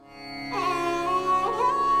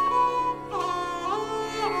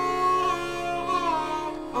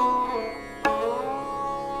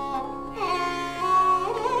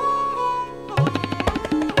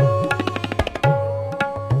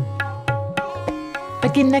ป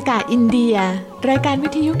กิณกะอินเดียรายการวิ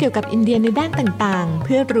ทยุเกี่ยวกับอินเดียในด้านต่างๆเ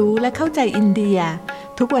พื่อรู้และเข้าใจอินเดีย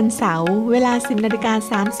ทุกวันเสาร์เวลา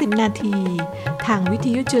 10:30 นาทีทางวิท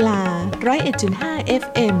ยุจุฬา 101.5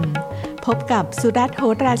 FM พบกับสุรัตน์ โห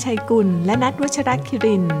ราชัยกุลและณัฐ วัชรคิ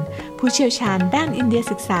รินทร์ผู้เชี่ยวชาญด้านอินเดีย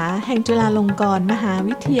ศึกษาแห่งจุฬาลงกรณ์มหา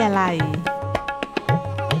วิทยาลัย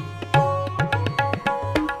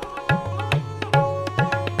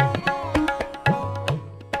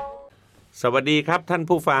สวัสดีครับท่าน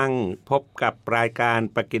ผู้ฟังพบกับรายการ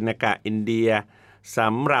ปกิณกะอินเดียส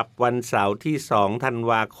ำหรับวันเสาร์ที่2ธัน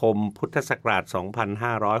วาคมพุทธศักราช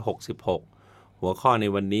2566หัวข้อใน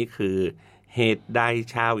วันนี้คือเหตุใด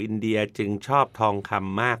ชาวอินเดียจึงชอบทองค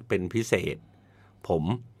ำมากเป็นพิเศษผม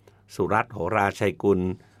สุรัตน์ โหราชัยกุล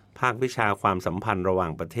ภาควิชาความสัมพันธ์ระหว่า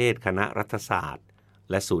งประเทศคณะรัฐศาสตร์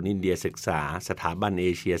และศูนย์อินเดียศึกษาสถาบันเอ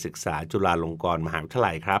เชียศึกษาจุฬาลงกรณ์มหาวิทยา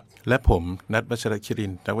ลัยครับและผมณัฐ วัชรคิริ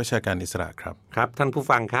นทร์นักวิชาการอิสระครับครับท่านผู้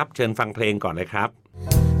ฟังครับเชิญฟังเพลงก่อนเลยครับ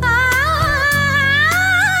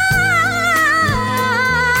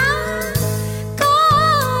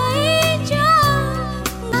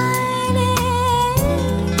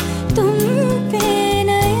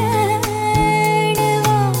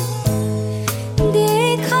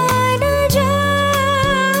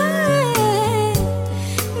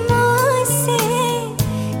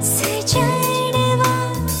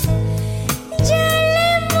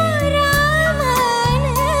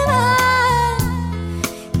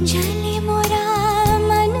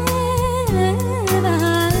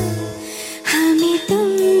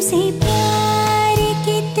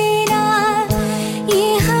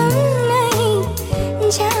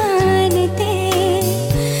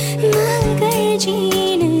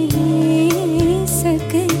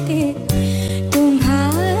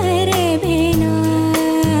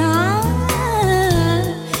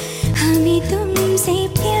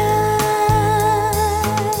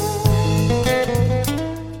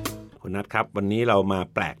ครับวันนี้เรามา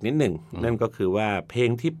แปลกนิดหนึ่งนั่นก็คือว่าเพลง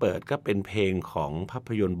ที่เปิดก็เป็นเพลงของภาพ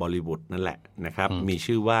ยนตร์บอลิวูดนั่นแหละนะครับมี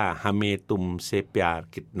ชื่อว่าฮาเมตุมเซเปีย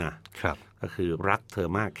กิตนาก็คือรักเธอ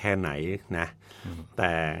มากแค่ไหนนะแ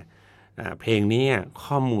ต่เพลงนี้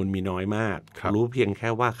ข้อมูลมีน้อยมากรู้เพียงแค่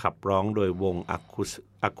ว่าขับร้องโดยวงอ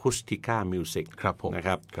ะคูสติก้ามิวสิกนะค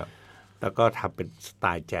รับแล้วก็ทำเป็นสไต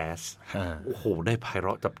ล์แจ๊สโอ้โหได้ไพเร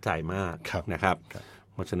าะจับใจมากนะครับ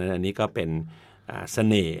เพราะฉะนั้นอันนี้ก็เป็นเส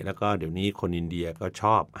น่ห์แล้วก็เดี๋ยวนี้คนอินเดียก็ช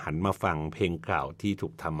อบหันมาฟังเพลงเก่าที่ถู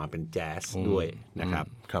กทำมาเป็นแจ๊สด้วยนะครับ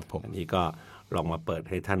ครับผมอันนี้ก็ลองมาเปิด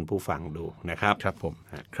ให้ท่านผู้ฟังดูนะครับครับผม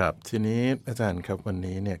ครับทีนี้อาจารย์ครับวัน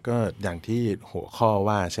นี้เนี่ยก็อย่างที่หัวข้อ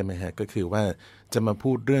ว่าใช่ไหมฮะก็คือว่าจะมา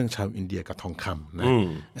พูดเรื่องชาวอินเดียกับทองคำนะ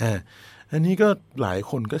อันนี้ก็หลาย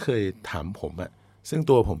คนก็เคยถามผมอะซึ่ง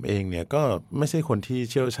ตัวผมเองเนี่ยก็ไม่ใช่คนที่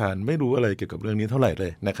เชี่ยวชาญไม่รู้อะไรเกี่ยวกับเรื่องนี้เท่าไหร่เล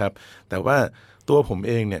ยนะครับแต่ว่าตัวผม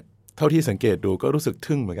เองเนี่ยเท่าที่สังเกตดูก็รู้สึก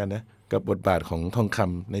ทึ่งเหมือนกันนะกับบทบาทของทองค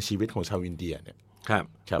ำในชีวิตของชาวอินเดียเนี่ยครับ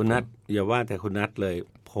คุณนัทอย่าว่าแต่คุณนัทเลย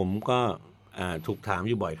ผมก็ถูกถาม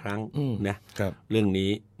อยู่บ่อยครั้งนะเรื่อง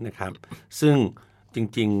นี้นะครับซึ่งจ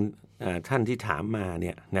ริงๆท่านที่ถามมาเ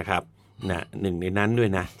นี่ยนะครับนะหนึ่งในนั้นด้วย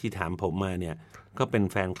นะที่ถามผมมาเนี่ยก็เป็น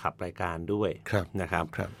แฟนคลับรายการด้วยนะครับ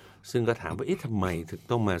ซึ่งก็ถามว่าทำไมถึง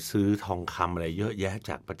ต้องมาซื้อทองคำอะไรเยอะแยะ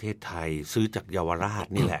จากประเทศไทยซื้อจากเยาวราช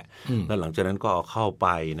นี่แหละแล้วหลังจากนั้นก็เอาเข้าไป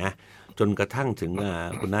นะจนกระทั่งถึง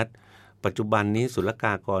คุณนัทปัจจุบันนี้ศุลก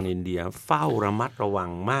ากรอินเดียเฝ้าระมัดระวัง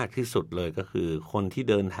มากที่สุดเลยก็คือคนที่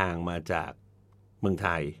เดินทางมาจากเมืองไท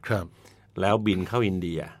ยแล้วบินเข้าอินเ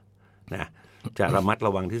ดียนะจะระมัดร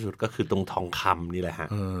ะวังที่สุดก็คือตรงทองคำนี่แหละฮะ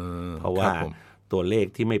เพราะว่าตัวเลข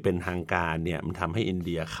ที่ไม่เป็นทางการเนี่ยมันทำให้อินเ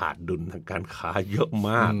ดียขาดดุลทางการค้าเยอะ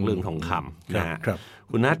มากเรื่องทองคำนะ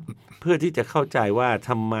คุณนัทเพื่อที่จะเข้าใจว่า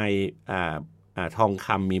ทำไมทองค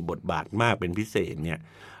ำมีบทบาทมากเป็นพิเศษเนี่ย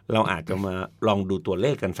เราอาจจะมาลองดูตัวเล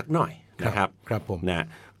ขกันสักหน่อยนะครับครับผมนะ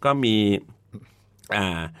ก็มี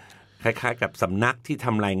คล้ายๆกับสำนักที่ท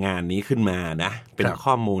ำรายงานนี้ขึ้นมานะเป็น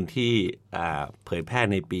ข้อมูลที่เผยแพร่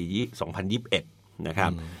ในปี2021นะครั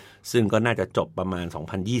บซึ่งก็น่าจะจบประมาณ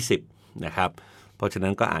2020นะครับเพราะฉะนั้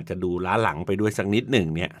นก็อาจจะดูล้าหลังไปด้วยสักนิดหนึ่ง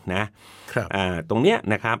เนี่ยนะตรงเนี้ย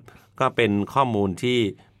นะครับก็เป็นข้อมูลที่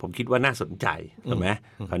ผมคิดว่าน่าสนใจใช่ไหม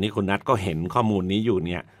คราวนี้คุณนัทก็เห็นข้อมูลนี้อยู่เ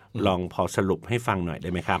นี่ยลองพอสรุปให้ฟังหน่อยได้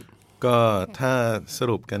ไหมครับก็ถ้าส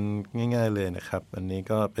รุปกันง่ายๆเลยนะครับอันนี้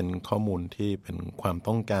ก็เป็นข้อมูลที่เป็นความ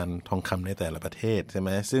ต้องการทองคำในแต่ละประเทศใช่ไหม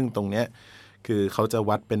ซึ่งตรงเนี้ยคือเขาจะ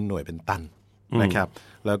วัดเป็นหน่วยเป็นตันนะครับ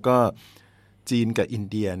แล้วก็จีนกับอิน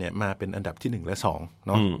เดียเนี่ยมาเป็นอันดับที่1และ2เ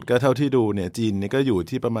นาะก็เท่าที่ดูเนี่ยจีนนี่ก็อยู่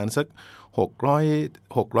ที่ประมาณสัก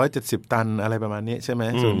670ตันอะไรประมาณนี้ใช่ไหม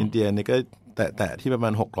ส่วนอินเดียนี่ก็แต่ที่ประมา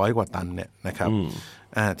ณ600กว่าตันเนี่ยนะครับ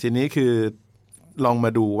ทีนี้คือ ลองมา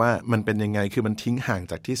ดูว่ามันเป็นยังไงคือมันทิ้งห่าง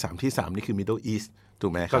จากที่3นี่คือ Middle East ถู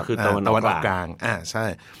กไหมครับก็คือตะวันออกกลางใช่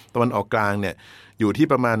ตะวันออกกลางเนี่ยอยู่ที่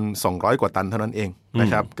ประมาณ200กว่าตันเท่านั้นเองนะ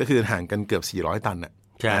ครับก็คือห่างกันเกือบ400ตันน่ะ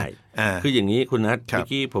ใช่คืออย่างนี้คุณนัทเมื่อ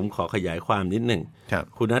กี้ผมขอขยายความนิดหนึ่ง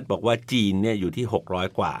คุณนัทบอกว่าจีนเนี่ยอยู่ที่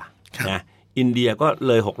600กว่านะอินเดียก็เ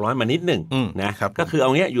ลย600มานิดหนึ่งนะก็คือเอ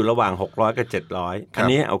าเงี้ยอยู่ระหว่าง600กับ700อัน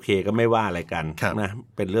นี้โอเคก็ไม่ว่าอะไรกันนะ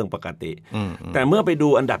เป็นเรื่องปกติแต่เมื่อไปดู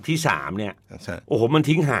อันดับที่3เนี่ยโอ้โหมัน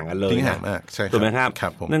ทิ้งห่างกันเลยนะถูกไหมครับ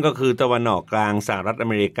นั่นก็คือตะวันออกกลางสหรัฐอ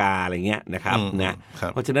เมริกาอะไรเงี้ยนะครับนะ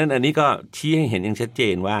เพราะฉะนั้นอันนี้ก็ชี้ให้เห็นอย่างชัดเจ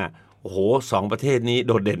นว่าโอ้โห2ประเทศนี้โ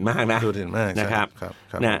ดดเด่นมากนะโดดเด่นมากนะครับ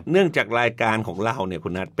นะเนื่องจากรายการของเราเนี่ยคุ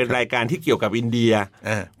ณนัทเป็นรายการที่เกี่ยวกับอินเดีย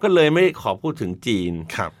ก็เลยไม่ขอพูดถึงจีน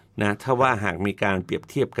นะถ้าว่าหากมีการเปรียบ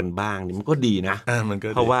เทียบกันบ้างนี่มันก็ดีนะ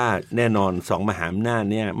เพราะว่าแน่นอน2มหาอำนาจ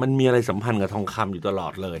เนี่ยมันมีอะไรสัมพันธ์กับทองคำอยู่ตลอ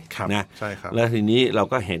ดเลยนะใช่ครับแล้วทีนี้เรา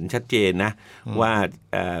ก็เห็นชัดเจนนะว่า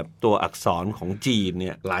ตัวอักษรของจีนเ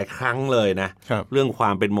นี่ยหลายครั้งเลยนะเรื่องควา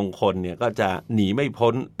มเป็นมงคลเนี่ยก็จะหนีไม่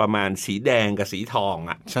พ้นประมาณสีแดงกับสีทอง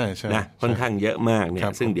อ่ะใช่นะค่อนข้างเยอะมากเนี่ย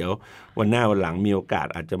ซึ่งเดี๋ยววันหน้าวันหลังมีโอกาส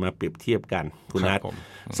อาจจะมาเปรียบเทียบกันคุณนัท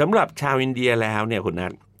สำหรับชาวอินเดียแล้วเนี่ยคุณนั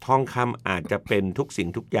ททองคำอาจจะเป็นทุกสิ่ง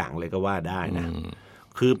ทุกอย่างเลยก็ว่าได้นะ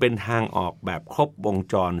คือเป็นทางออกแบบครบวง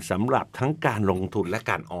จรสำหรับทั้งการลงทุนและ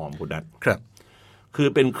การออมคุณนัทครับคือ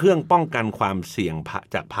เป็นเครื่องป้องกันความเสี่ยง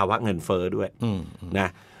จากภาวะเงินเฟ้อด้วยนะ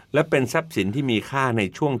และเป็นทรัพย์สินที่มีค่าใน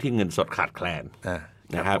ช่วงที่เงินสดขาดแคลน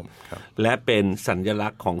นะครับและเป็นสัญลั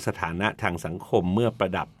กษณ์ของสถานะทางสังคมเมื่อปร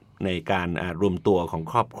ะดับในการรวมตัวของ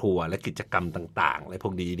ครอบครัวและกิจกรรมต่างๆอะไรพ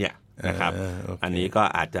วกนี้เนี่ยนะครับอันนี้ก็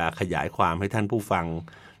อาจจะขยายความให้ท่านผู้ฟัง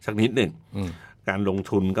สักนิดหนึ่งการลง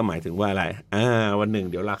ทุนก็หมายถึงว่าอะไรวันหนึ่ง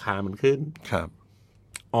เดี๋ยวราคามันขึ้นครับ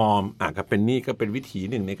ออมก็เป็นนี่ก็เป็นวิถี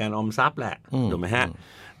หนึ่งในการออมทรัพย์แหละถูกไหมฮะ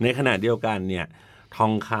ในขณะเดียวกันเนี่ยทอ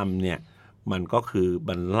งคำเนี่ยมันก็คือ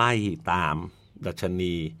มันไล่ตามดัช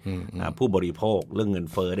นีผู้บริโภคเรื่องเงิน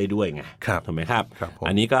เฟ้อได้ด้วยไงถูกไหมครับ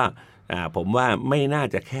อันนี้ก็ผมว่าไม่น่า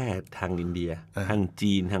จะแค่ทางอินเดียทาง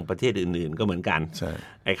จีนทางประเทศอื่นๆก็เหมือนกัน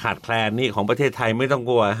ไอ้ขาดแคลนนี่ของประเทศไทยไม่ต้อง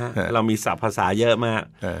กลัวฮะเรามีศัพท์ภาษาเยอะมาก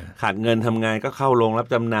ขาดเงินทำงานก็เข้าโรงรับ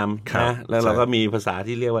จำนำนะแล้วเราก็มีภาษา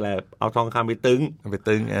ที่เรียกว่าอะไรเอาทองคำไปตึงเอาไป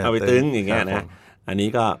ตึงอย่างเงี้ยนะอันนี้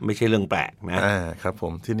ก็ไม่ใช่เรื่องแปลกนะครับผ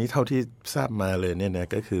มทีนี้เท่าที่ทราบมาเลยเนี่ยนะ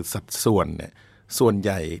ก็คือสัดส่วนเนี่ยส่วนให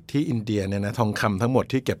ญ่ที่อินเดียเนี่ยนะทองคำทั้งหมด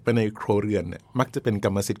ที่เก็บไปในครัวเรือนเนี่ยมักจะเป็นกร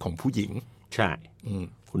รมสิทธิ์ของผู้หญิงใช่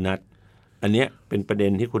คุณนัทอันเนี้ยเป็นประเด็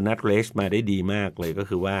นที่คุณนัทเรสมาได้ดีมากเลยก็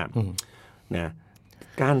คือว่านะ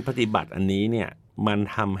การปฏิบัติอันนี้เนี่ยมัน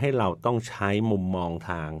ทำให้เราต้องใช้มุมมอง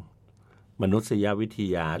ทางมนุษยวิท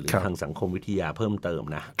ยาหรือทางสังคมวิทยาเพิ่มเติม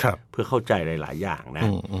นะเพื่อเข้าใจหลายๆอย่างนะ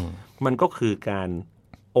มันก็คือการ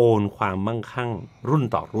โอนความมั่งคั่งรุ่น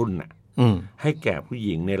ต่อรุ่นน่ะให้แก่ผู้ห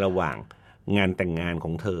ญิงในระหว่างงานแต่งงานข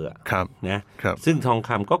องเธอนะซึ่งทองค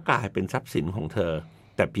ำก็กลายเป็นทรัพย์สินของเธอ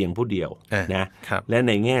แต่เพียงผู้เดียวนะและใ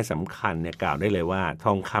นแง่สำคัญเนี่ยกล่าวได้เลยว่าท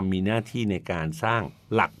องคำมีหน้าที่ในการสร้าง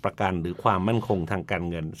หลักประกันหรือความมั่นคงทางการ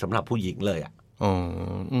เงินสำหรับผู้หญิงเลย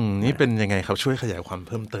นี่เป็นยังไงครับช่วยขยายความเ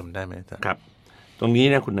พิ่มเติมได้ไหมครับตรงนี้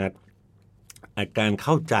นะคุณนัทการเ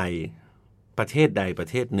ข้าใจประเทศใดประ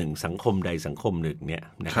เทศหนึ่งสังคมใดสังคมหนึ่งเนี่ย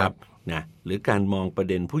นะครับนะหรือการมองประ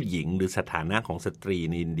เด็นผู้หญิงหรือสถานะของสตรี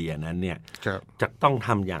ในอินเดียนั้นเนี่ยจะต้องท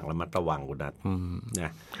ำอย่างระมัดระวังคุณนัทน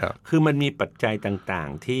ะคือมันมีปัจจัยต่าง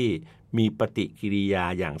ๆที่มีปฏิกิริยา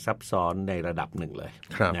อย่างซับซ้อนในระดับหนึ่งเลย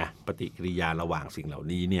นะปฏิกิริยาระหว่างสิ่งเหล่า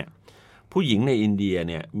นี้เนี่ยผู้หญิงในอินเดีย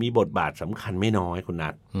เนี่ยมีบทบาทสำคัญไม่น้อยคุณนั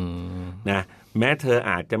ทนะแม้เธอ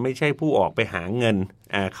อาจจะไม่ใช่ผู้ออกไปหาเงิน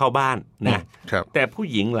เข้าบ้านนะแต่ผู้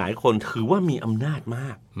หญิงหลายคนถือว่ามีอำนาจมา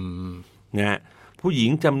กนะผู้หญิ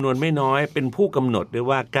งจำนวนไม่น้อยเป็นผู้กำหนดด้วย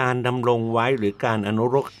ว่าการดำรงไว้หรือการอ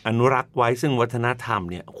นุรักษ์ไว้ซึ่งวัฒนธรรม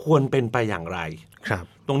เนี่ยควรเป็นไปอย่างไร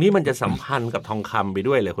ตรงนี้มันจะสัมพันธ์กับทองคำไป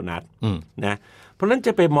ด้วยเลยคุณนัทนะเพราะนั้นจ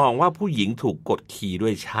ะไปมองว่าผู้หญิงถูกกดขี่ด้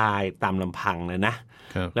วยชายตามลำพังเลยนะ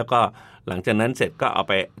แล้วก็หลังจากนั้นเสร็จก็เอา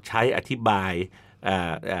ไปใช้อธิบาย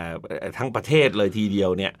ทั้งประเทศเลยทีเดียว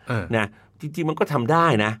เนี่ยนะจริงๆมันก็ทำได้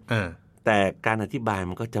นะแต่การอธิบาย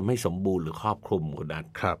มันก็จะไม่สมบูรณ์หรือครอบคลุมคุณนัท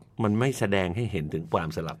มันไม่แสดงให้เห็นถึงความ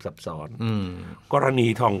สลับซับซ้อนกรณี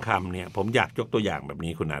ทองคำเนี่ยผมอยากยกตัวอย่างแบบ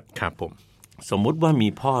นี้คุณนัทครับผมสมมุติว่ามี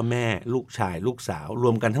พ่อแม่ลูกชายลูกสาวร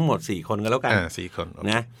วมกันทั้งหมด4คนกันแล้วกัน4 คน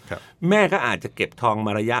นะแม่ก็อาจจะเก็บทองม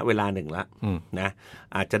าระยะเวลาหนึ่งละนะ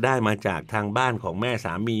อาจจะได้มาจากทางบ้านของแม่ส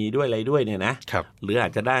ามีด้วยอะไรด้วยเนี่ยนะหรืออา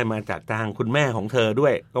จจะได้มาจากทางคุณแม่ของเธอด้ว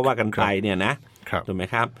ยก็ว่ากันไปเนี่ยนะ ถูกไหม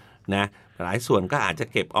ครับนะหลายส่วนก็อาจจะ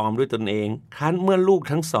เก็บออมด้วยตนเองครั้นเมื่อลูก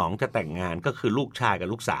ทั้งสองจะแต่งงานก็คือลูกชายกับ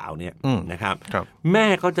ลูกสาวเนี่ยนะครับแม่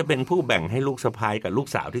ก็จะเป็นผู้แบ่งให้ลูกสะใภ้กับลูก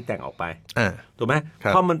สาวที่แต่งออกไปถูกไหมเ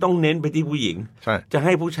พราะมันต้องเน้นไปที่ผู้หญิงจะใ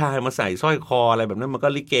ห้ผู้ชายมาใส่สร้อยคออะไรแบบนั้นมันก็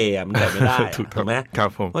ลิเกมันใส่ไม่ได้ถูกไหม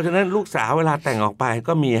เพราะฉะนั้นลูกสาวเวลาแต่งออกไป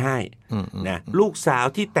ก็มีให้นะลูกสาว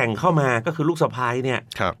ที่แต่งเข้ามาก็คือลูกสะใภ้เนี่ย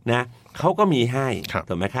นะเขาก็มีให้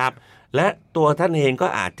ถูกไหมครับและตัวท่านเองก็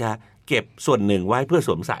อาจจะเก็บส่วนหนึ่งไว้เพื่อ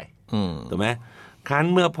สวมใส่ถูกไหมครั้น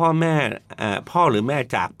เมื่อพ่อหรือแม่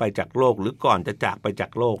จากไปจากโลกหรือก่อนจะจากไปจา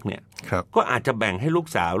กโลกเนี่ยก็อาจจะแบ่งให้ลูก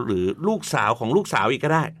สาวหรือลูกสาวของลูกสาวอีกก็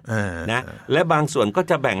ได้นะและบางส่วนก็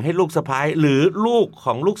จะแบ่งให้ลูกสะใภ้หรือลูกข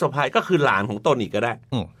องลูกสะใภ้ก็คือหลานของตนอีกก็ได้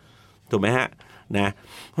ถูกไหมฮะนะ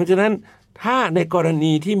เพราะฉะนั้นถ้าในกร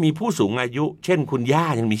ณีที่มีผู้สูงอายุเช่นคุณย่า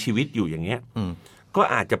ยังมีชีวิตอยู่อย่างเงี้ยก็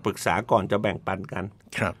อาจจะปรึกษาก่อนจะแบ่งปันกัน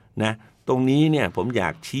นะตรงนี้เนี่ยผมอยา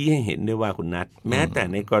กชี้ให้เห็นด้วยว่าคุณนัทแม้แต่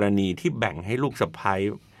ในกรณีที่แบ่งให้ลูกสะใภ้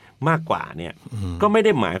มากกว่าเนี่ยก็ไม่ไ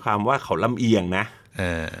ด้หมายความว่าเขาลำเอียงนะ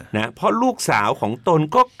เพราะลูกสาวของตน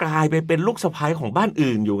ก็กลายไปเป็นลูกสะใภ้ของบ้าน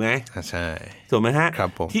อื่นอยู่ไงใช่ถูกไหมฮะ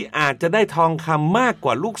ที่อาจจะได้ทองคำมากก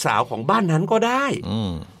ว่าลูกสาวของบ้านนั้นก็ได้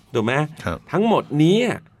ถูกไหมทั้งหมดนี้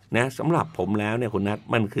นะสำหรับผมแล้วเนี่ยคุณนัท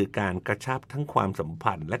มันคือการกระชับทั้งความสัม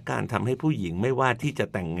พันธ์และการทำให้ผู้หญิงไม่ว่าที่จะ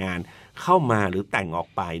แต่งงานเข้ามาหรือแต่งออก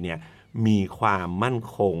ไปเนี่ยมีความมั่น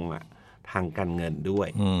คงทางการเงินด้วย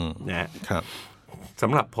นะครับส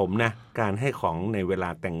ำหรับผมนะการให้ของในเวลา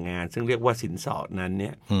แต่งงานซึ่งเรียกว่าสินสอดนั้นเนี่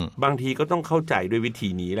ยบางทีก็ต้องเข้าใจด้วยวิธี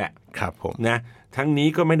นี้แหละครับผมนะทั้งนี้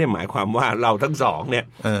ก็ไม่ได้หมายความว่าเราทั้งสองเนี่ย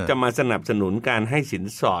จะมาสนับสนุนการให้สิน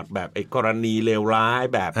สอดแบบไอ้กรณีเลวร้าย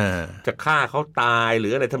แบบจะฆ่าเขาตายหรื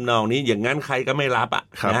ออะไรทำนองนี้อย่างนั้นใครก็ไม่รับ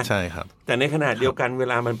นะใช่ครับแต่ในขณะเดียวกันเว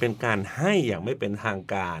ลามันเป็นการให้อย่างไม่เป็นทาง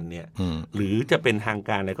การเนี่ยหรือจะเป็นทางก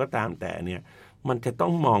ารอะไรก็ตามแต่เนี่ยมันจะต้อ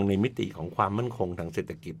งมองในมิติของความมั่นคงทางเศรษ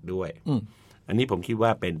ฐกิจด้วยอันนี้ผมคิดว่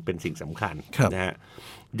าเป็นสิ่งสำคัญนะฮะ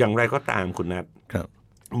อย่างไรก็ตามคุณนัท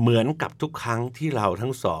เหมือนกับทุกครั้งที่เราทั้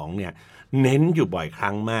งสองเนี่ยเน้นอยู่บ่อยค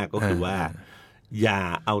รั้งมากก็คือว่าอย่า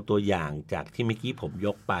เอาตัวอย่างจากที่เมื่อกี้ผมย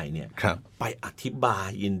กไปเนี่ยไปอธิบาย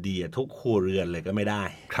อินเดียทุกครัวเรือนเลยก็ไม่ได้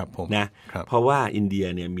นะเพราะว่าอินเดีย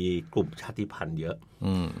เนี่ยมีกลุ่มชาติพันธุ์เยอะ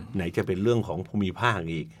ไหนจะเป็นเรื่องของภูมิภาค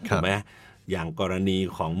อีกถูกไหมอย่างกรณี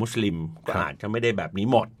ของมุสลิมก็อาจจะไม่ได้แบบนี้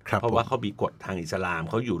หมดเพราะว่าเขามีกฎทางอิสลาม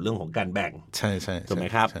เขาอยู่เรื่องของการแบ่งใช่ใช่ถูกไหม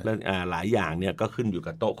ครับแล้วหลายอย่างเนี่ยก็ขึ้นอยู่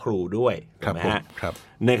กับโต๊ะครูด้วยถูกไหมฮะ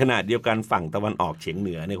ในขณะเดียวกันฝั่งตะวันออกเฉียงเห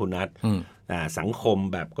นือเนี่ยคุณนัทสังคม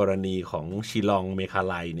แบบกรณีของชิลองเมคา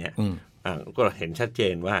ไลเนี่ยก็เห็นชัดเจ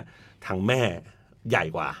นว่าทางแม่ใหญ่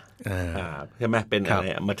กว่าใช่ไหมเป็นอะไร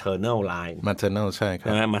maternal line maternal ใช่ครับ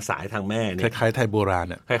มาสายทางแม่เนี่ยคล้ายๆไทยโบราณ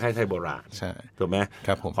คล้ายๆไทยโบราณใช่ถูกไหมค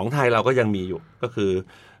รับผมของไทยเราก็ยังมีอยู่ก็คือ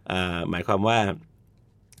หมายความว่า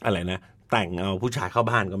อะไรนะแต่งเอาผู้ชายเข้า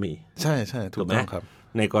บ้านก็มีใช่ใช่ถูกต้องครับ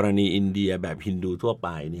ในกรณีอินเดียแบบฮินดูทั่วไป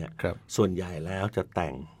เนี่ยส่วนใหญ่แล้วจะแต่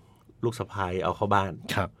งลูกสะใภ้เอาเข้าบ้าน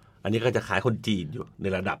อันนี้ก็จะขายคนจีนอยู่ใน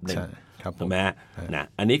ระดับหนึ่งถูกไหมนะ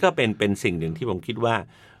อันนี้ก็เป็นสิ่งหนึ่งที่ผมคิดว่า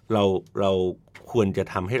เราควรจะ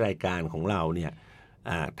ทำให้รายการของเราเนี่ย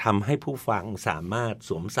ทำให้ผู้ฟังสามารถส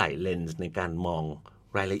วมใส่เลนส์ในการมอง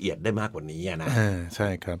รายละเอียดได้มากกว่านี้นะใช่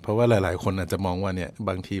ครับเพราะว่าหลายๆคนอาจจะมองว่าเนี่ย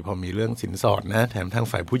บางทีพอมีเรื่องสินสอดนะแถมทาง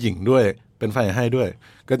ฝ่ายผู้หญิงด้วยเป็นฝ่ายให้ด้วย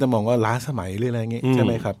ก็จะมองว่าล้าสมัยหรืออะไรเงี้ยใช่ไ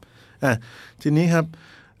หมครับทีนี้ครับ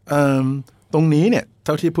ตรงนี้เนี่ยเ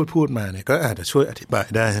ท่าที่พูดมาเนี่ยก็อาจจะช่วยอธิบาย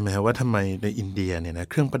ได้ใช่ไหมครับว่าทำไมในอินเดียเนี่ยนะ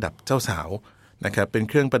เครื่องประดับเจ้าสาวนะครับเป็น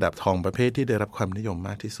เครื่องประดับทองประเภทที่ได้รับความนิยมม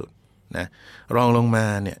ากที่สุดนะรองลงมา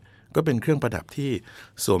เนี่ยก็เป็นเครื่องประดับที่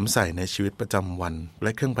สวมใส่ในชีวิตประจำวันและ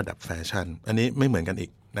เครื่องประดับแฟชั่นอันนี้ไม่เหมือนกันอี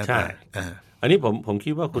กนะใช่อันนี้ผม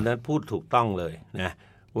คิดว่าคุณนัทพูดถูกต้องเลยนะ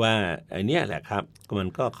ว่าไอ้นี่แหละครับมัน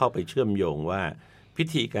ก็เข้าไปเชื่อมโยงว่าพิ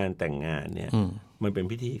ธีการแต่งงานเนี่ยมันเป็น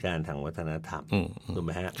พิธีการทางวัฒนธรรมถูกไห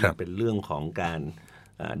มฮะมันเป็นเรื่องของการ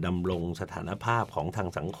ดำรงสถานภาพของทาง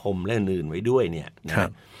สังคมและอื่นไว้ด้วยเนี่ยน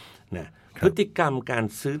ะพฤติกรรมการ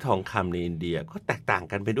ซื้อทองคำในอินเดียก็แตกต่าง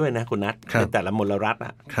กันไปด้วยนะคุณนัทในแต่ละมลรัฐ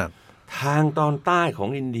ทางตอนใต้ของ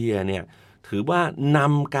อินเดียเนี่ยถือว่าน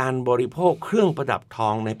ำการบริโภคเครื่องประดับทอ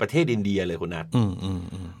งในประเทศอินเดียเลยคุณนัท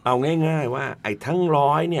เอาง่ายๆว่าไอ้ทั้ง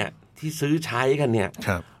100เนี่ยที่ซื้อใช้กันเนี่ย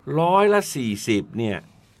140เนี่ย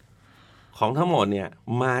ของทั้งหมดเนี่ย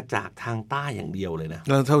มาจากทางใต้อย่างเดียวเลยนะ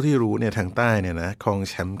แล้วเท่าที่รู้เนี่ยทางใต้เนี่ยนะครอง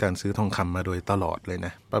แชมป์การซื้อทองคำมาโดยตลอดเลยน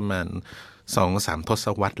ะประมาณ 2-3 ทศ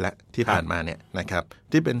วรรษแล้วที่ผ่านมาเนี่ยนะครับ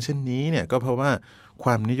ที่เป็นเช่นนี้เนี่ยก็เพราะว่าคว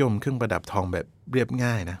ามนิยมเครื่องประดับทองแบบเรียบ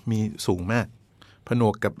ง่ายนะมีสูงมากผน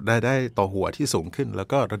วกกับรายได้ต่อหัวที่สูงขึ้นแล้ว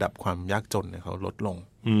ก็ระดับความยากจนเนี่ยเขาลดลง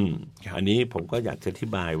อันนี้ผมก็อยากจะอธิ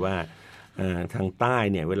บายว่าทางใต้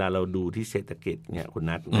เนี่ยเวลาเราดูที่เศรษฐกิจเนี่ยคุณ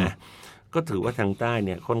นัทนะ ก็ถือว่าทางใต้เ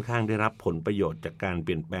นี่ยค่อนข้างได้รับผลประโยชน์จากการเป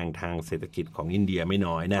ลี่ยนแปลงทางเศรษฐกิจของอินเดียไม่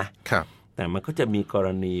น้อยนะครับแต่มันก็จะมีกร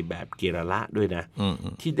ณีแบบเกเรละด้วยนะ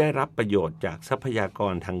ที่ได้รับประโยชน์จากทรัพยาก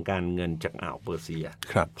รทางการเงินจากอ่าวเปอร์เซีย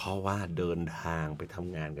เพราะว่าเดินทางไปท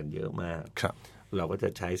ำงานกันเยอะมากเราก็จะ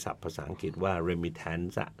ใช้ศัพท์ภาษาอังกฤษว่า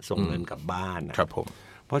remittance ส่งเงินกลับบ้านนะครับผม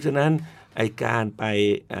เพราะฉะนั้นไอการไป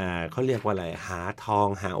เขาเรียกว่าอะไรหาทอง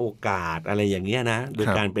หาโอกาสอะไรอย่างเงี้ยนะโดย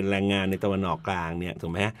การเป็นแรงงานในตะวันออกกลางเนี่ยถู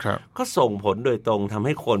กไหมก็ส่งผลโดยตรงทำใ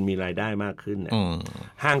ห้คนมีรายได้มากขึ้น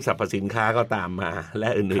ห้างสรรพสินค้าก็ตามมาและ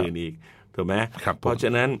อื่นๆอีกถูกไหมเพราะฉ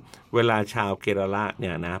ะนั้นเวลาชาวเกเรละเ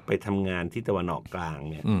นี่ยนะไปทำงานที่ตะวันออกกลาง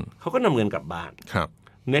เนี่ยเขาก็นำเงินกลับบ้าน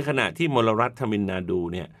ในขณะที่มลรัฐทมิลนาดู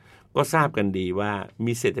เนี่ยก็ทราบกันดีว่า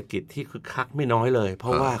มีเศรษฐกิจที่คึกคักไม่น้อยเลยเพร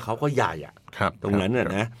าะว่าเขาก็ใหญ่ตรงนั้นน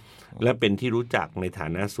ะและเป็นที่รู้จักในฐา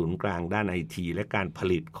นะศูนย์กลางด้านไอทีและการผ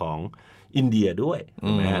ลิตของอินเดียด้วย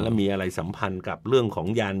นะและมีอะไรสัมพันธ์กับเรื่องของ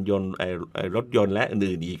ยานยนต์รถยนต์และ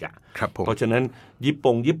อื่นๆอีกเพราะฉะนั้นญี่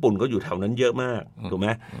ปุ่นก็อยู่แถวนั้นเยอะมากถูกไหม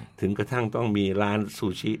ถึงกระทั่งต้องมีร้านซู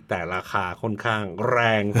ชิแต่ราคาค่อนข้างแร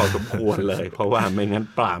งพอสมควรเลย เพราะว่าไม่งั้น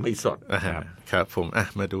ปลาไม่สดครับผม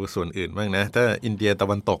มาดูส่วนอื่นบ้างนะถ้าอินเดียตะ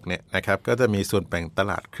วันตกเนี่ยนะครับก็จะมีส่วนแบ่งต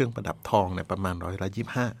ลาดเครื่องประดับทองเนี่ยประมาณ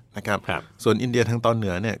25%นะครับส่วนอินเดียทางตอนเหนื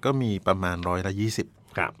อเนี่ยก็มีประมาณ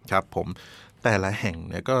20%ครับผมแต่ละแห่ง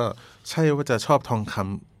เนี่ยก็ใช่ว่าจะชอบทองค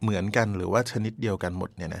ำเหมือนกันหรือว่าชนิดเดียวกันหมด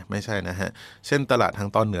เนี่ยนะไม่ใช่นะฮะเช่นตลาดทาง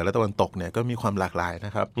ตอนเหนือและตะวันตกเนี่ยก็มีความหลากหลายน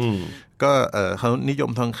ะครับก็เขานิย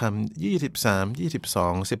มทองคำ23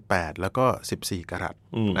 22 18แล้วก็14กะรัต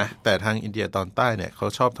นะแต่ทางอินเดียตอนใต้เนี่ยเขา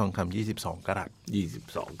ชอบทองคำ22กะรัต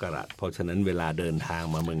22กะรัตเพราะฉะนั้นเวลาเดินทาง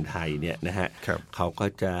มาเมืองไทยเนี่ยนะฮะเขาก็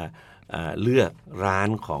จะเลือกร้าน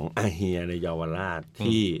ของอาเฮียในเยาวราช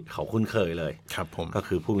ที่เขาคุ้นเคยเลยครับผมก็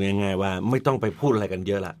คือพูดง่ายๆว่าไม่ต้องไปพูดอะไรกันเ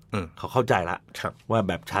ยอะละเขาเข้าใจละว่าแ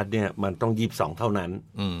บบชัดเนี่ยมันต้อง22เท่านั้น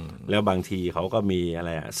แล้วบางทีเขาก็มีอะไร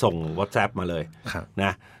ส่ง WhatsApp มาเลยน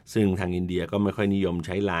ะซึ่งทางอินเดียก็ไม่ค่อยนิยมใ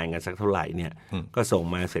ช้ไลน์กันสักเท่าไหร่เนี่ยก็ส่ง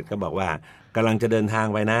มาเสร็จก็บอกว่ากำลังจะเดินทาง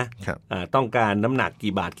ไปนะต้องการน้ำหนัก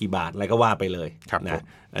กี่บาทอะไรก็ว่าไปเลยนะ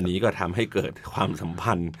อันนี้ก็ทำให้เกิดความสัม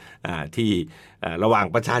พันธ์ที่ระหว่าง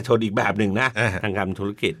ประชาชนอีกแบบหนึ่งนะทางการธุ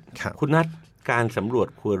รกิจคุณนัทการสำรวจ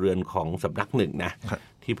ครัวเรือนของสำนักหนึ่งนะ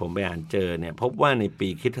ที่ผมไปอ่านเจอเนี่ยพบว่าในปี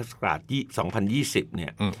คริสตศักราช2020เนี่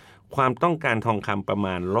ยความต้องการทองคำประม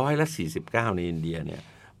าณ49%ในอินเดียเนี่ย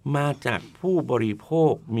มาจากผู้บริโภ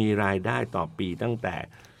คมีรายได้ต่อปีตั้งแต่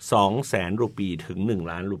 200,000 รูปีถึง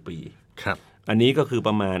1 ล้านรูปีครับอันนี้ก็คือป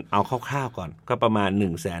ระมาณเอาคร่าวๆก่อนก็ประมาณ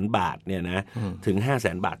 100,000 บาทเนี่ยนะถึง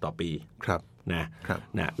 500,000 บาทต่อปีครับนะ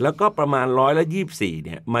แล้วก็ประมาณ24%เ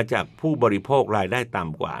นี่ยมาจากผู้บริโภครายได้ต่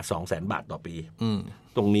ำกว่า 200,000 บาทต่อปี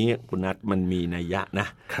ตรงนี้คุณนัทมันมีนัยยะนะ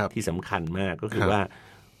ที่สำคัญมากก็คือว่า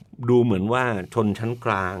ดูเหมือนว่าชนชั้นก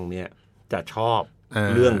ลางเนี่ยจะชอบ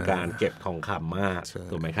เรื่องการเก็บทองคำมาก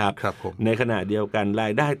ถูกไหมครับในขณะเดียวกันรา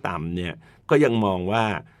ยได้ต่ำเนี่ยก็ยังมองว่า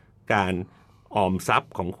การออมทรัพ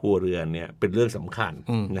ย์ของครัวเรือนเนี่ยเป็นเรื่องสำคัญ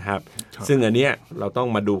นะครับซึ่งอันเนี้ยเราต้อง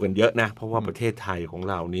มาดูกันเยอะนะเพราะว่าประเทศไทยของ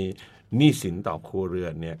เรานี่หนี้สินต่อครัวเรือ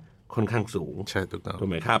นเนี่ยค่อนข้างสูงใช่ถูกต้องถูก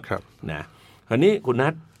ไหมครับนะคราวนี้คุณนั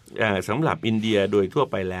ทสำหรับอินเดียโดยทั่ว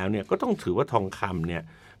ไปแล้วเนี่ยก็ต้องถือว่าทองคำเนี่ย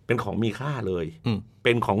เป็นของมีค่าเลยเ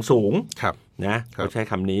ป็นของสูงนะเขาใช้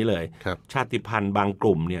คำนี้เลยชาติพันธุ์บางก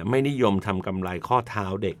ลุ่มเนี่ยไม่นิยมทำกำไรข้อเท้า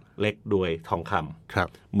เด็กเล็กด้วยทองค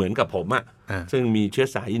ำเหมือนกับผมซึ่งมีเชื้อ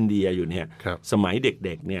สายอินเดียอยู่เนี่ยสมัยเ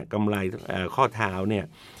ด็กๆเนี่ยกำไรข้อเท้าเนี่ย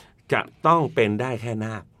จะต้องเป็นได้แค่น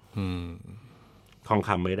าคทองค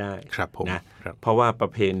ำไม่ได้นะเพราะว่าปร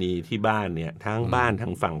ะเพณีที่บ้านเนี่ยทั้งบ้านทั้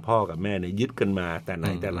งฝั่งพ่อกับแม่เนี่ยยึดกันมาแต่ไหน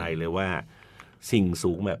แต่ไรเลยว่าสิ่ง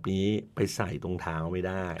สูงแบบนี้ไปใส่ตรงเท้าไม่ไ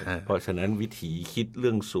ด้เพราะฉะนั้นวิถีคิดเ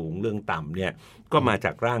รื่องสูงเรื่องต่ำเนี่ยก็มาจ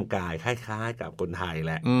ากร่างกายคล้ายๆกับคนไทยแ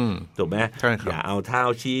หละถูกไหมอย่าเอาเท้า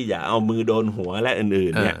ชี้อย่าเอามือโดนหัวและอื่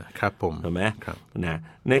นๆเนี่ยครับผมถูกไหมนะ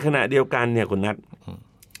ในขณะเดียวกันเนี่ยคุณนัท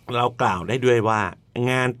เรากล่าวได้ด้วยว่า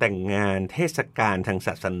งานแต่งงานเทศกาลทางศ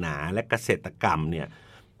าสนาและเกษตรกรรมเนี่ย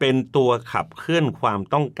เป็นตัวขับเคลื่อนความ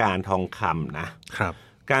ต้องการทองคำนะครับ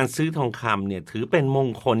การซื้อทองคำเนี่ยถือเป็นมง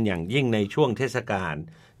คลอย่างยิ่งในช่วงเทศกาล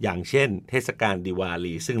อย่างเช่นเทศกาลดิวา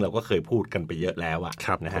ลีซึ่งเราก็เคยพูดกันไปเยอะแล้ว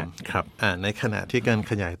นะฮะครับในขณะที่การ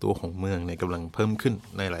ขยายตัวของเมืองเนี่ยกำลังเพิ่มขึ้น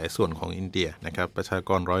ในหลายส่วนของอินเดียนะครับประชาก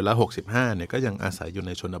ร65%เนี่ยก็ยังอาศัยอยู่ใ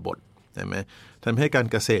นชนบทใช่ไหมทำให้การ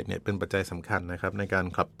เกษตรเนี่ยเป็นปัจจัยสำคัญนะครับในการ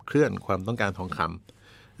ขับเคลื่อนความต้องการทองคำ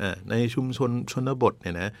ในชุมชนชนบทเ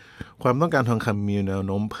นี่ยนะความต้องการทองคำมีแนวโ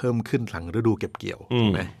น้มเพิ่มขึ้นหลังฤดูเก็บเกี่ยวถูก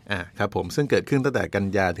ไหมครับผมซึ่งเกิดขึ้นตั้งแต่กัน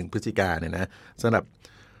ยาถึงพฤศจิกาเนี่ยนะสำหรับ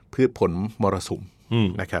พืชผลมรสุม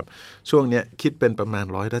นะครับช่วงนี้คิดเป็นประมาณ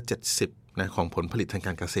170%นะของผลผลิตทางก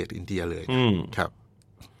ารเกษตรอินเดียเลยครับ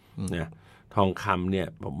เนี่ย ทองคำเนี่ย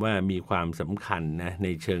ผมว่ามีความสำคัญนะใน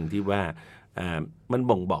เชิงที่ว่ามัน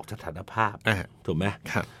บ่งบอกสถานภาพถูกไหม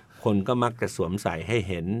ครับคนก็มักจะสวมใส่ให้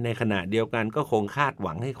เห็นในขณะเดียวกันก็คงคาดห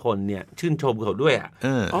วังให้คนเนี่ยชื่นชมเขาด้วย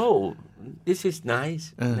oh this is nice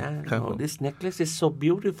นะ oh, this necklace is so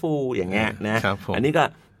beautiful อย่างเงี้ยนะอันนี้ก็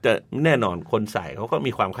จะแน่นอนคนใส่เขาก็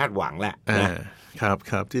มีความคาดหวังแหละนะครับ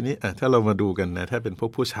ครับทีนี้ถ้าเรามาดูกันนะถ้าเป็นพว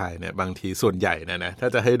กผู้ชายเนี่ยบางทีส่วนใหญ่นะถ้า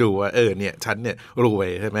จะให้ดูว่าเนี่ยฉันเนี่ยรวย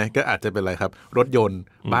ใช่ไหมก็อาจจะเป็นอะไรครับรถยนต์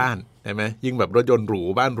บ้านใช่ไหมยิ่งแบบรถยนต์หรู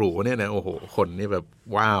บ้านหรูเนี่ยนะโอ้โหคนนี่แบบ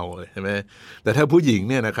ว้าวเลยใช่ไหมแต่ถ้าผู้หญิง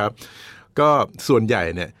เนี่ยนะครับก็ส่วนใหญ่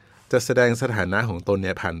เนี่ยจะแสดงสถานะของตนเ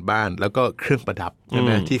นี่ยผ่านบ้านแล้วก็เครื่องประดับใช่ไห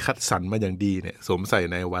มที่คัดสรรมาอย่างดีเนี่ยสวมใส่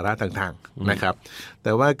ในวาระต่างๆนะครับแ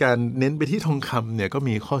ต่ว่าการเน้นไปที่ทองคำเนี่ยก็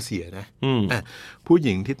มีข้อเสียนะผู้ห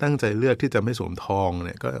ญิงที่ตั้งใจเลือกที่จะไม่สวมทองเ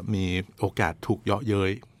นี่ยก็มีโอกาสถูกเยาะเย้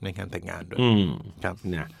ยในการแต่งงานด้วยครับ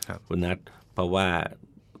นะคุณนัทเพราะว่า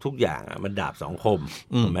ทุกอย่างมันดาบสองคม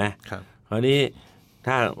ถูกไหมคราวนี้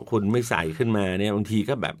ถ้าคุณไม่ใส่ขึ้นมาเนี่ยบางที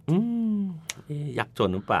ก็แบบยักจ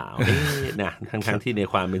นหรือเปล่านะทั้งที่ใน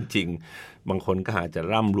ความเป็นจริงบางคนก็อาจจะ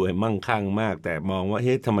ร่ำรวยมั่งคั่งมากแต่มองว่าเ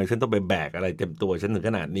ฮ้ยทำไมฉันต้องไปแบกอะไรเต็มตัวฉันถึง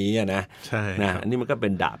ขนาดนี้นะใช่นะอันนี้มันก็เป็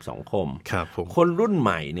นดาบสองคมครับผมคนรุ่นใ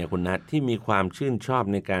หม่เนี่ยคุณนัทที่มีความชื่นชอบ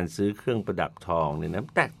ในการซื้อเครื่องประดับทองเนี่ยนะ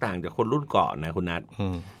แตกต่างจากคนรุ่นก่อนนะคุณนัท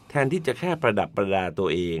แทนที่จะแค่ประดับประดาตัว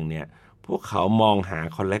เองเนี่ยพวกเขามองหา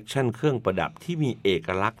คอลเลกชันเครื่องประดับที่มีเอก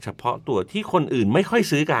ลักษณ์เฉพาะตัวที่คนอื่นไม่ค่อย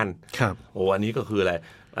ซื้อกันครับโอ้อันนี้ก็คืออะไร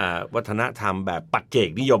วัฒนธรรมแบบปัจเจก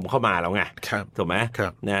นิยมเข้ามาแล้วไงถูกไหม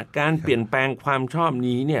นะการเปลี่ยนแปลงความชอบ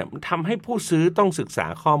นี้เนี่ยทำให้ผู้ซื้อต้องศึกษา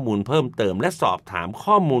ข้อมูลเพิ่มเติมและสอบถาม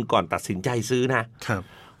ข้อมูลก่อนตัดสินใจซื้อนะครับ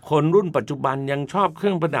คนรุ่นปัจจุบันยังชอบเค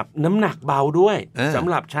รื่องประดับน้ำหนักเบาด้วยสำ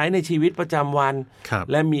หรับใช้ในชีวิตประจำวัน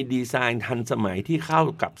และมีดีไซน์ทันสมัยที่เข้า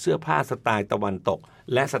กับเสื้อผ้าสไตล์ตะวันตก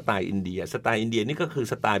และสไตล์อินเดียสไตล์อินเดียนี่ก็คือ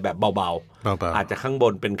สไตล์แบบเบาๆอาจจะข้างบ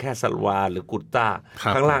นเป็นแค่ซัลวาร์หรือกุร์ต้า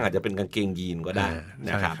ข้างล่างอาจจะเป็นกางเกงยีนก็ได้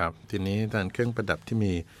นะครับทีนี้การเครื่องประดับที่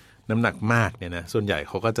มีน้ำหนักมากเนี่ยนะส่วนใหญ่เ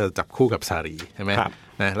ขาก็จะจับคู่กับสารีใช่ไหม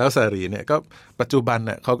นะแล้วสารีเนี่ยก็ปัจจุบันเ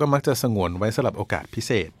นี่ยเขาก็มักจะสงวนไว้สำหรับโอกาสพิเ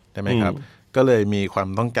ศษใช่ไหมครับก็เลยมีความ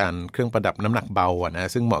ต้องการเครื่องประดับน้ำหนักเบานะ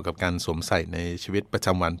ซึ่งเหมาะกับการสวมใส่ในชีวิตประจ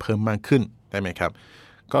ำวันเพิ่มมากขึ้นได้ไหมครับ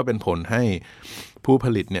ก็เป็นผลให้ผู้ผ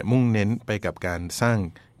ลิตเนี่ยมุ่งเน้นไปกับการสร้าง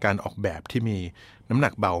การออกแบบที่มีน้ำหนั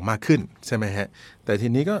กเบามากขึ้นใช่ไหมฮะแต่ที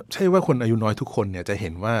นี้ก็ใช่ว่าคนอายุน้อยทุกคนเนี่ยจะเห็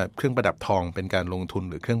นว่าเครื่องประดับทองเป็นการลงทุน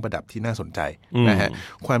หรือเครื่องประดับที่น่าสนใจนะฮะ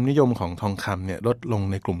ความนิยมของทองคำเนี่ยลดลง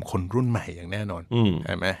ในกลุ่มคนรุ่นใหม่อย่างแน่นอนใ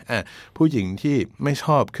ช่ไหมผู้หญิงที่ไม่ช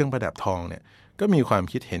อบเครื่องประดับทองเนี่ยก็มีความ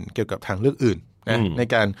คิดเห็นเกี่ยวกับทางเลือกอื่นนะใน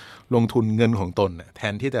การลงทุนเงินของตนแท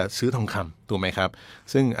นที่จะซื้อทองคำถูกไหมครับ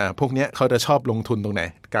ซึ่งพวกนี้เขาจะชอบลงทุนตรงไหน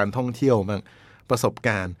การท่องเที่ยวบ้างประสบก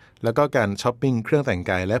ารณ์แล้วก็การช้อปปิ้งเครื่องแต่ง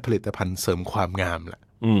กายและผลิตภัณฑ์เสริมความงามแหละ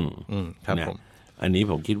ครับผมอันนี้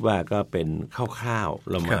ผมคิดว่าก็เป็นคร่าวๆ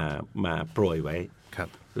เรามาโปรยไว้ครับ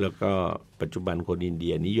แล้วก็ปัจจุบันคนอินเดี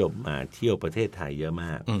ยนิยมมาเที่ยวประเทศไทยเยอะม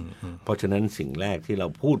ากเพราะฉะนั้นสิ่งแรกที่เรา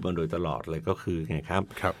พูดมาโดยตลอดเลยก็คือไงครับ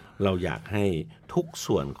เราอยากให้ทุก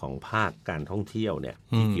ส่วนของภาคการท่องเที่ยวเนี่ย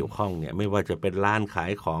ที่เกี่ยวข้องเนี่ยไม่ว่าจะเป็นร้านขา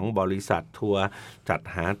ยของบริษัททัวร์จัด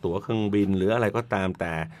หาตั๋วเครื่องบินหรืออะไรก็ตามแ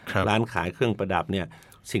ต่ร้านขายเครื่องประดับเนี่ย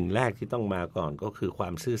สิ่งแรกที่ต้องมาก่อนก็คือควา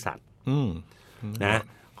มซื่อสัตย์นะ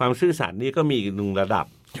ความซื่อสัตย์นี่ก็มีอีกหนึ่งระดับ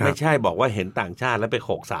ไม่ใช่บอกว่าเห็นต่างชาติแล้วไปโ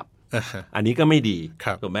ขกสับอันนี้ก็ไม่ดี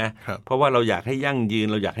ถูกไหมเพราะว่าเราอยากให้ยั่งยืน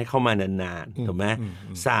เราอยากให้เข้ามานานๆถูกไหม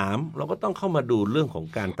3เราก็ต้องเข้ามาดูเรื่องของ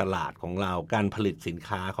การตลาดของเราการผลิตสิน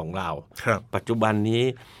ค้าของเราปัจจุบันนี้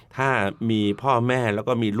ถ้ามีพ่อแม่แล้ว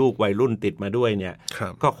ก็มีลูกวัยรุ่นติดมาด้วยเนี่ย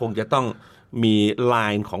ก็คงจะต้องมีไล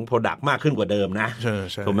น์ของ Product มากขึ้นกว่าเดิมนะ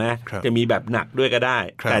ถูกไหมจะมีแบบหนักด้วยก็ได้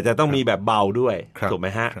แต่จะต้องมีแบบเบาด้วยถูกไหม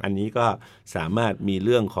ฮะอันนี้ก็สามารถมีเ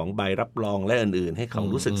รื่องของใบรับรองและอื่นๆให้เขา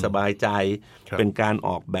รู้สึกสบายใจเป็นการอ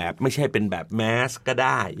อกแบบไม่ใช่เป็นแบบแมสก็ไ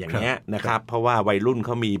ด้อย่างเงี้ยนะครับเพราะว่าวัยรุ่นเข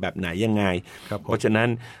ามีแบบไหนยังไงเพราะฉะนั้น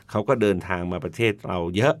เขาก็เดินทางมาประเทศเรา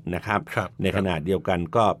เยอะนะครับในขณะเดียวกัน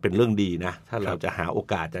ก็เป็นเรื่องดีนะถ้าเราจะหาโอ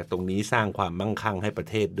กาสจากตรงนี้สร้างความมั่งคั่งให้ประ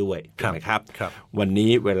เทศด้วยนะครับวัน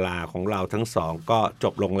นี้เวลาของเราทั้งสองก็จ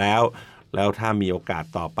บลงแล้วถ้ามีโอกาส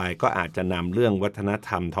ต่อไปก็อาจจะนำเรื่องวัฒนธ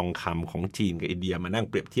รรมทองคำของจีนกับอินเดียมานั่ง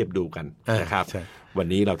เปรียบเทียบดูกันนะครับวัน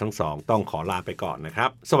นี้เราทั้งสองต้องขอลาไปก่อนนะครับ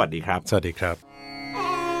สวัสดีครับสวัสดีครับ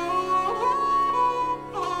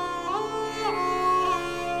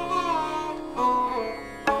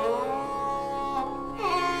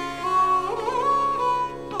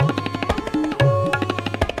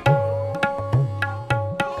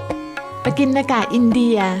กินกะอินเ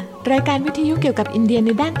ดียรายการวิทยุเกี่ยวกับอินเดียใน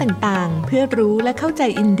ด้านต่างๆเพื่อรู้และเข้าใจ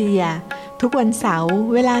อินเดีย ทุกวันเสาร์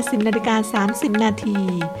เวลา 10:30 นาที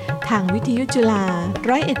ทางวิทยุจุฬา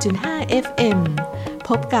 101.5 FM พ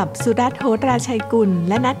บกับสุรัตน์ โหราชัยกุล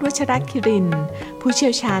และณัฐ วชรคิรินทร์ผู้เชี่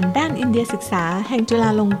ยวชาญด้านอินเดียศึกษาแห่งจุฬา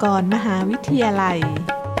ลงกรณ์มหาวิทยาลัย